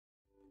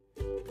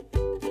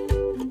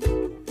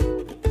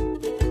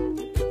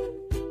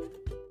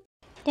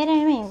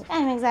Gyere,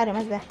 még zárom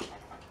ezt be.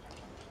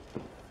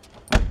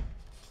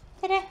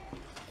 Gyere.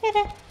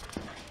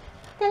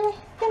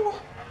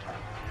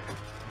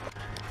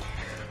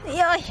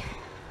 Jaj.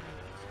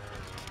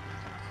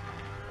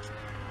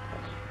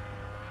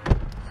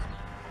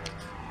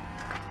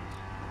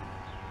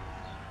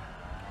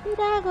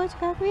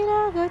 Virágocskák,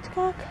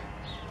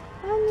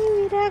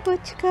 annyi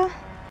virágocska.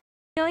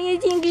 Jaj,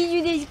 az én kis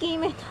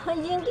üdeskémet,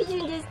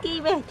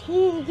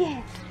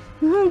 igen.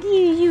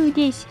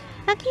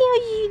 Aki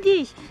az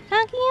üdes,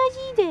 aki az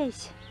üdes,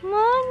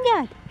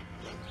 mondjad.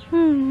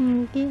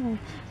 Igen,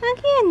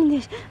 aki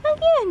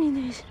olyan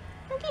üdes,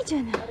 aki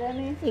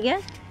csinál. Igen.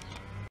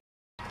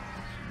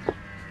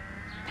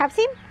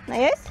 Hapsim, na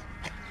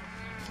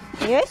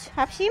jössz,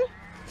 hapsim.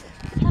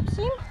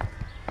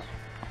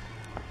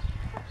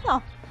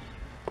 Ja.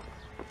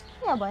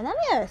 Ja, baj, nem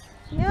jössz?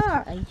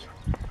 Jaj.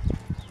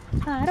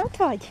 Már ott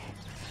vagy?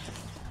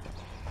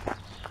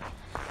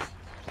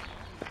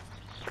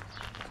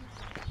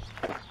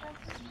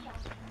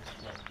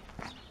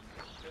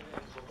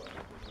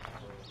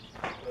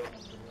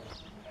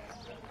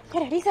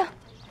 Gyere, Liza!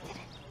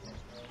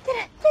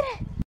 Gyere!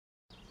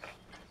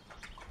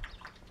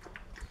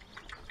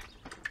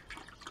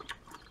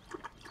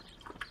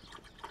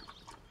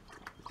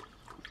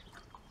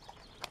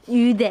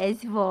 Üdes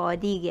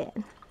vagy,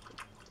 igen.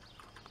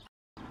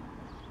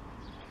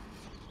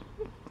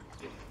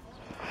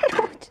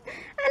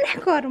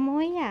 Ne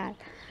kormoljál.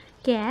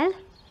 Kell.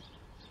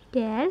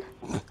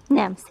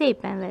 Nem,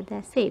 szépen vedd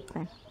el,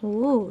 szépen.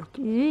 Úgy,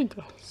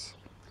 ügyes.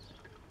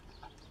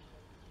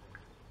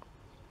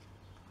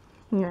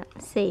 Na,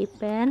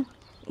 szépen,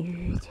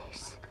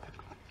 ügyes.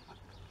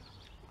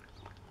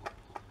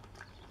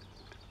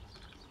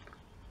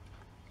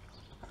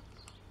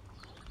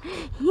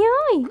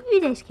 Jaj,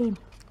 ügyeském.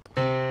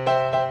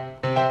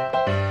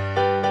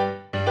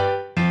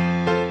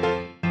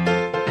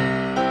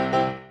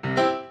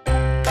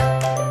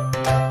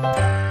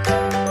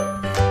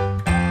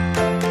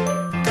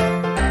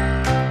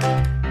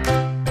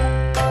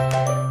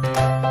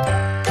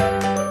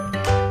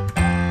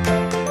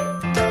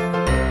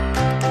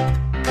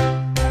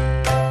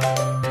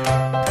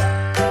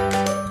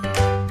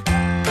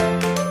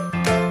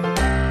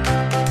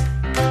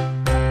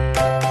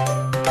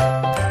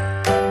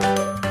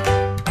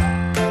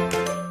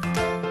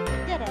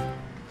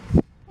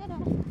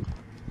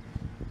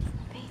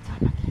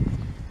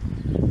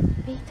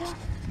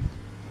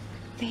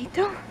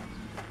 Vito?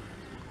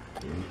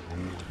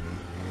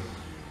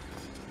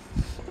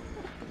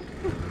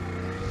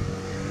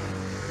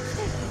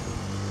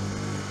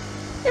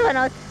 Mi van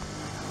ott?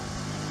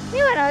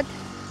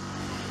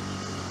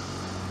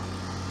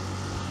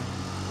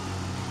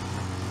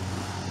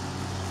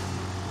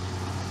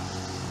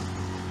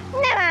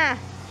 Nem áll!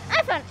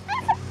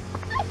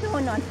 Állj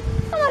onnan!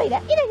 Hamar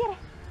ide, gyere!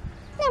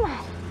 Nem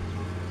áll!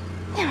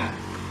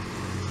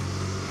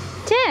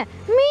 Te,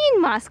 mind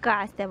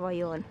maszkálsz te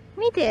vajon?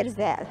 Mit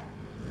érzel?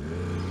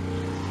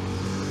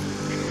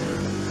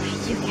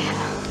 Vigyük el!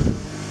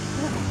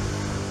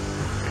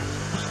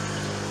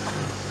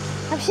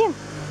 Hapsim!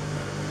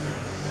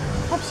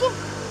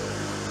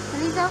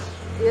 Liza,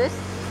 jössz!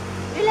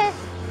 Jössz!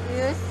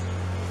 Ügyes!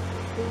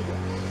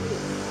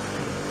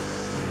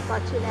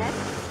 Pacsi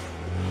lesz!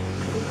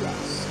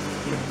 Ügyes!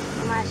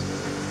 A másik!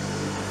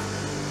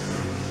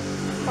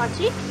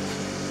 Pacsi!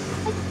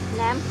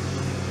 Nem!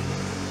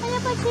 Hogy a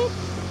pacsi!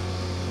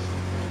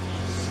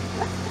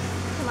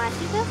 A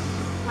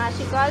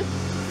másikkal,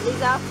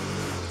 Liza,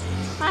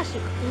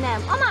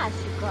 nem, a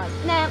másikkal,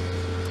 nem.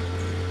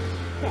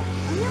 Te,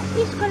 anya,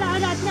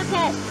 iskoládat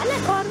neked,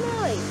 ne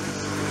karmolj!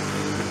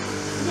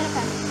 Gyere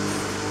fel!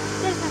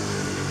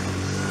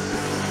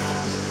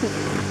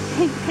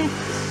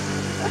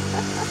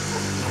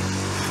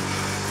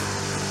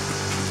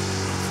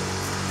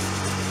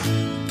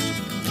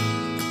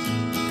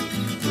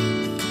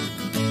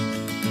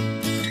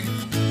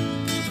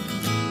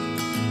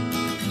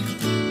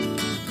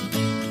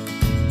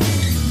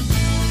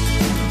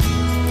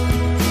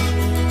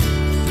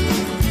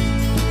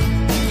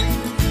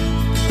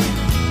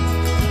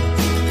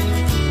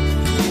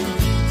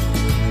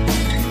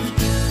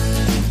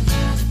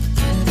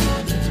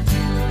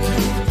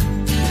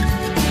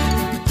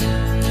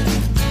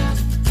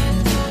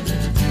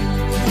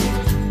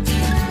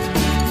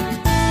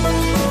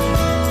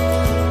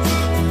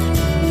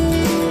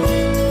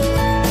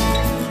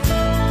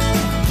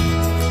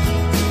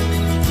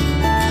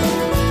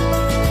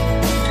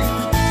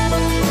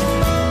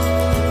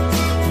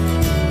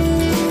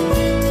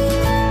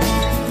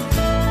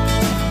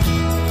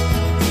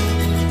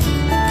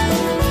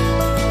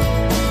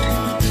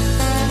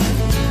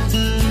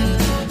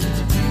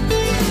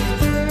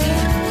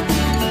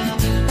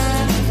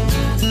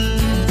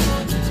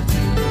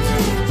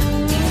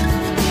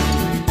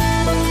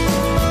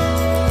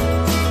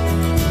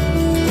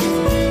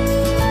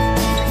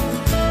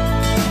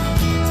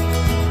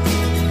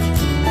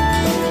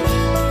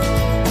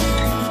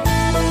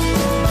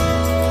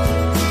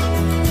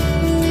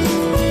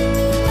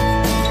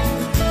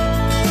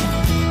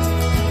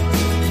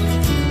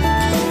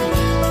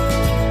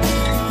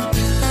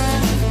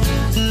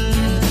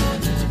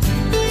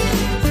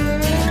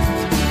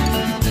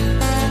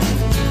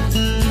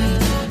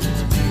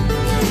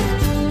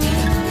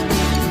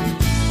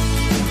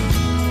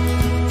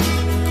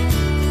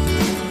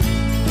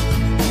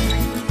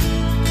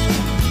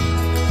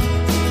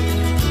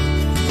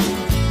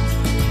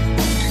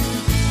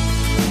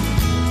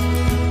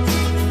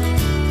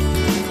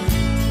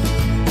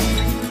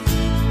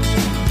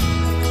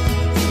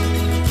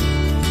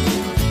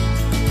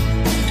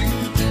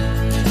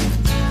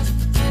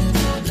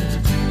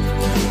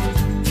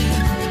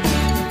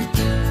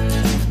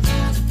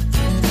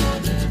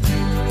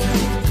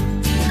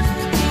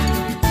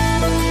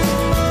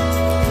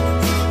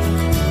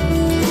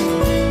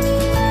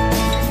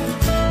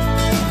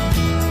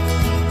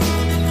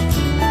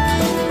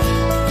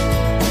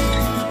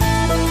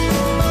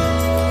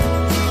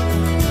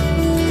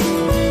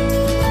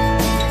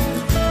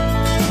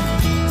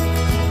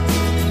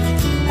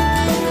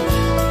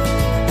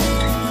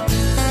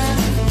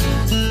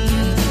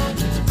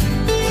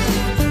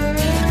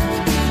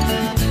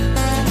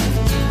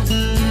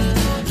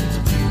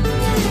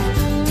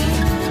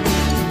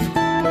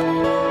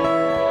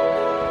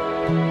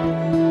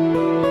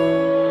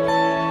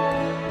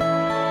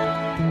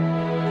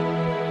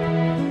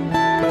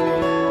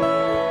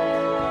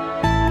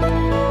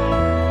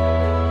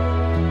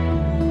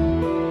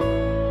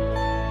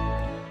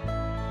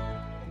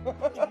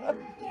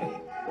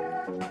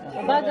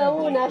 Bagă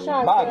una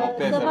așa, Bagă o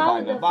piesă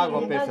faină, bagă o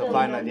piesă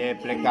faină de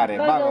plecare,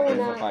 bagă o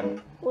piesă faină.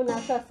 Una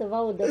așa să vă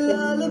audă.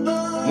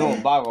 Nu,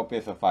 bagă o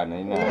piesă faină,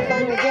 e neagră.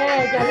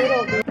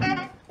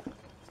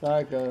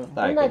 Stai că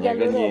ne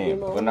gândim,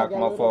 până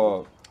acum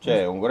fă,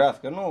 ce,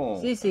 ungurească? Nu,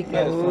 sunt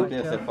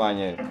piese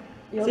faine.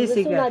 Eu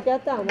sunt una de-a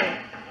ta, mă.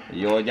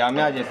 Eu de-a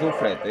mea de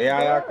suflet, e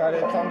aia care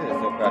ți-am zis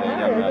eu, care e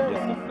de-a mea de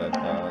suflet,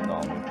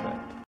 doamne.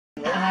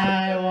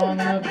 I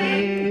wanna be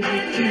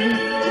with you,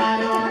 I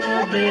wanna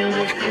be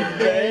with you,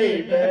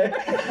 baby.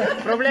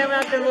 Problema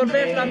e că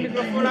vorbești la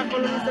microfon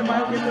acolo, nu se mai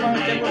aude cum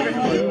te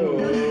vorbești.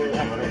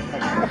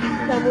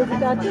 La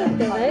muzica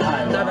atentă, vezi?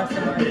 Da, se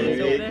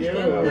oprește.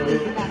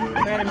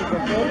 Mere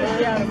microfonul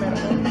și iar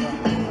merge.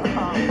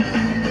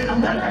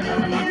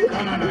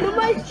 Nu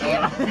mai știu!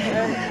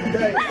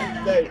 Dai!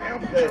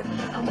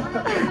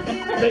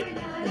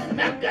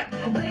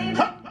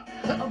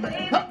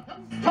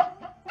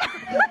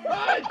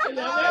 Hai, ce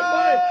le avem,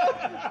 băi!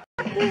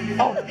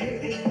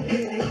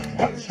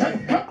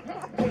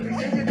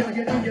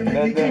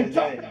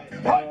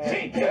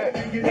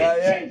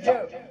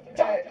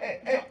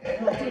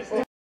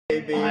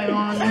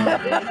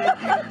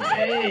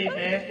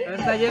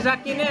 Ăsta e deja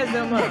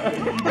chineză, mă!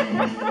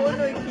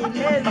 Unul-i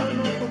chinez,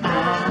 unul cu...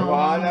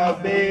 Wanna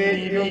be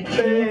you,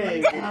 baby!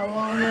 I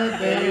wanna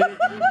be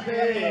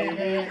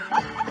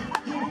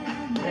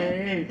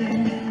Baby!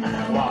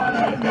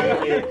 Wanna be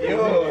with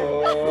you!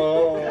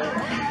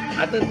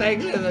 Atâta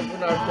engleză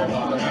până acum!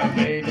 Wanna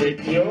be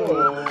with you!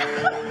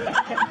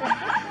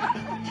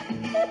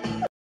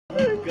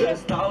 Că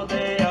stau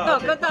de ea. Da,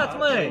 cântați,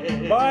 măi!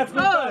 Bă,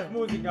 ascultați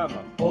muzica,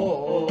 mă!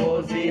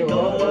 O zi,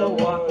 două,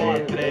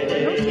 poate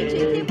trei. Nu știu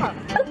ce limba.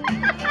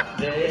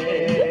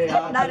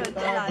 N-are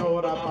ochelari.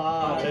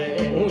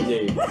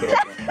 Unde-i?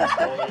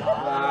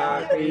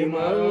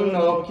 Lacrimă în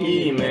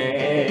ochii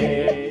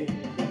mei.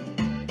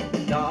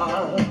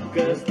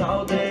 Dacă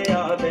stau de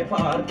ea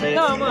departe.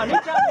 Da, mă,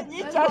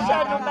 Nici așa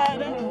nu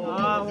mere.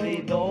 O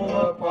zi,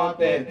 două,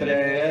 poate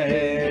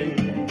trei.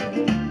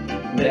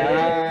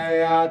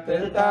 De-aia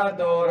atâta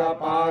dor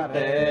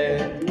aparte.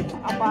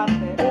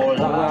 O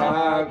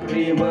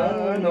lacrimă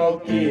în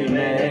ochii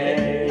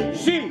mei.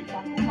 Și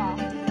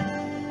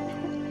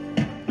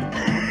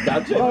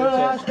dar ce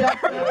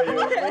așteaptă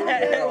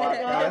eu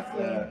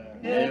acasă,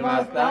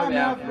 nevasta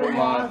mea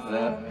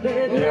frumoasă,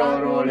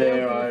 eu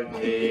le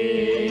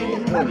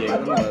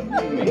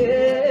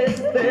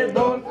este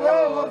dor că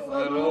o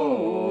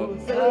sărut,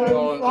 să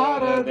o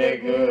soară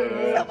de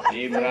gât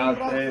și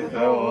brațe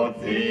să o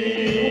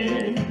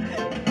țin.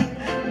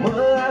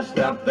 Mă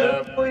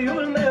așteaptă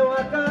puiul meu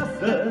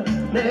acasă,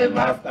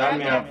 nevasta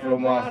mea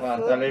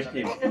frumoasă, să le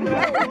știm.